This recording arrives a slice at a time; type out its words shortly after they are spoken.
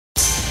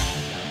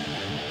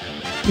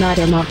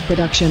Madara Marc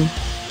production.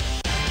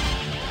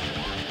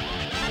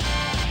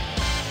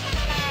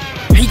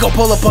 He gon'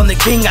 pull up on the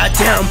king, I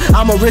dare him.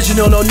 I'm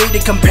original, no need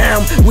to compare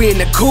him. We in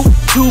the coop,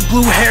 two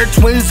blue-haired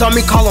twins on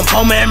me, call them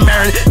Poma and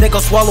Marin. They gon'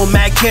 swallow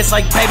mad kids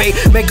like baby.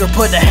 Make her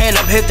put the hand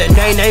up, hit the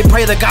nay-nay.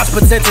 Pray the gods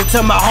present it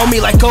to my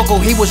homie like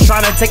Goku. He was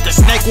trying to take the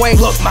snake way.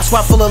 Look, my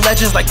squad full of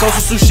legends like Ghost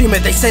of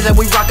Tsushima. They say that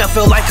we rock, I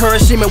feel like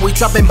Hiroshima. We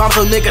dropping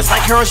bombs on niggas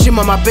like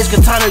Hiroshima. My bitch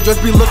Katana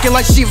just be looking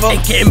like Shiva.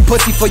 And getting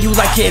pussy for you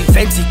like getting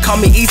fancy. Call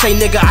me Issei,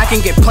 nigga, I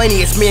can get plenty.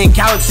 It's me and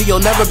GalickZ,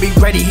 you'll never be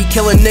ready. He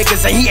killing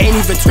niggas and he ain't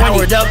even 20.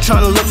 Powered up,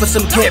 trying to look for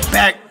some get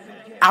back.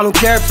 I don't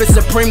care if it's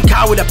Supreme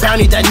Cow with a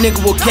bounty, that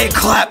nigga will get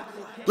clapped.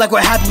 Like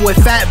what happened with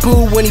Fat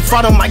Boo when he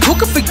fought him, like who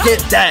could forget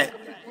that?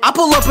 I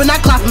pull up and I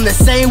clap him the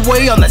same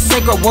way on the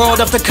sacred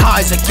world of the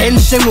Kais. Again,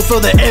 Shin will feel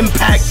the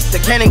impact.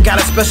 The cannon got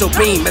a special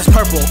beam, it's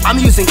purple.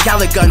 I'm using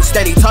Gallic gun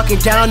steady, talking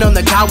down on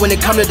the guy when it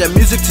come to the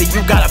music till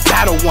you got a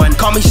battle one.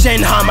 Call me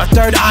Shinhan, my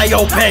third eye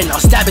open. I'll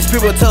stab his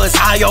people till his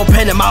eye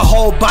open and my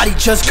whole body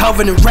just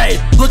covered in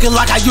red, looking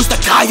like I used to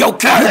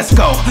KAIOKEN. Let's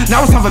go. Now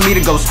it's time for me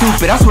to go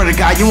stupid. I swear to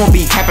God, you won't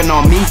be capping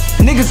on me.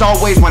 Niggas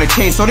always wanna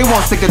change, so they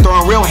won't stick to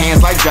throwing real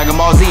hands like Dragon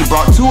Ball Z.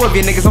 Brought two of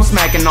you niggas, I'm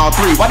smacking all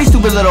three. Why these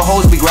stupid little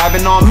hoes be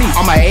grabbing on me?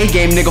 On my A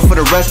game, nigga, for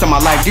the rest of my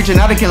life. Did you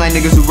not kill like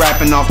niggas who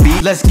rapping off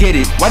beat? Let's get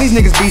it. Why these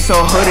niggas be so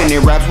hood in their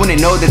raps when they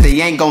know that they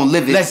ain't gon'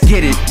 live it? Let's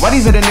get it. Why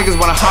these other niggas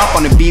wanna hop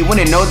on the beat when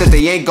they know that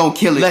they ain't gon'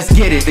 kill it? Let's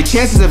get it. The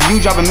chances of you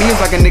dropping me is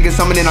like a nigga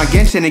summoning on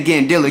Genshin and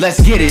getting dilly.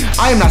 Let's get it.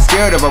 I am not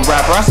scared of a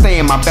rapper. I stay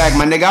in my bag,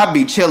 my nigga, I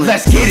be chillin'.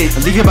 Let's get it.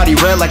 Leave your body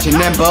red like your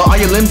member. All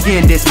your limbs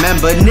getting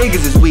dismembered.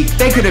 Niggas is weak.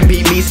 They could've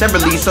beat me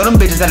separately, so them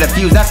bitches had a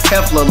fuse. That's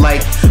Kefla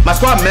like. My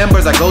squad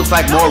members are goats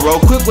like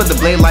Moro. Quick with the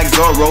blade like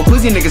Zoro.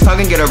 Pussy niggas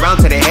talking, get around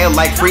to the head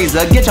like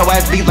Frieza. Get your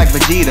ass beat like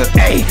Vegeta.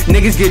 Ayy,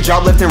 niggas get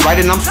dropped left and right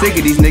and I'm sick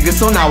of these niggas,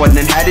 so now I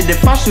done had it.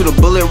 If I shoot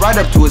a bullet right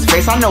up to his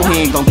face, I know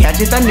he ain't gon'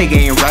 catch it, that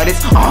nigga ain't right. It's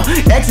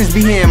exes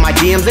be here in my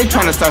DMs, they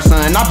tryna start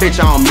something, I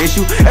bitch I don't miss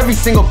you. Every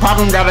single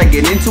problem that I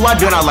get into, I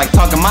do not like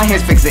talking, my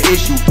head's fix the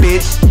issue,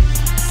 bitch.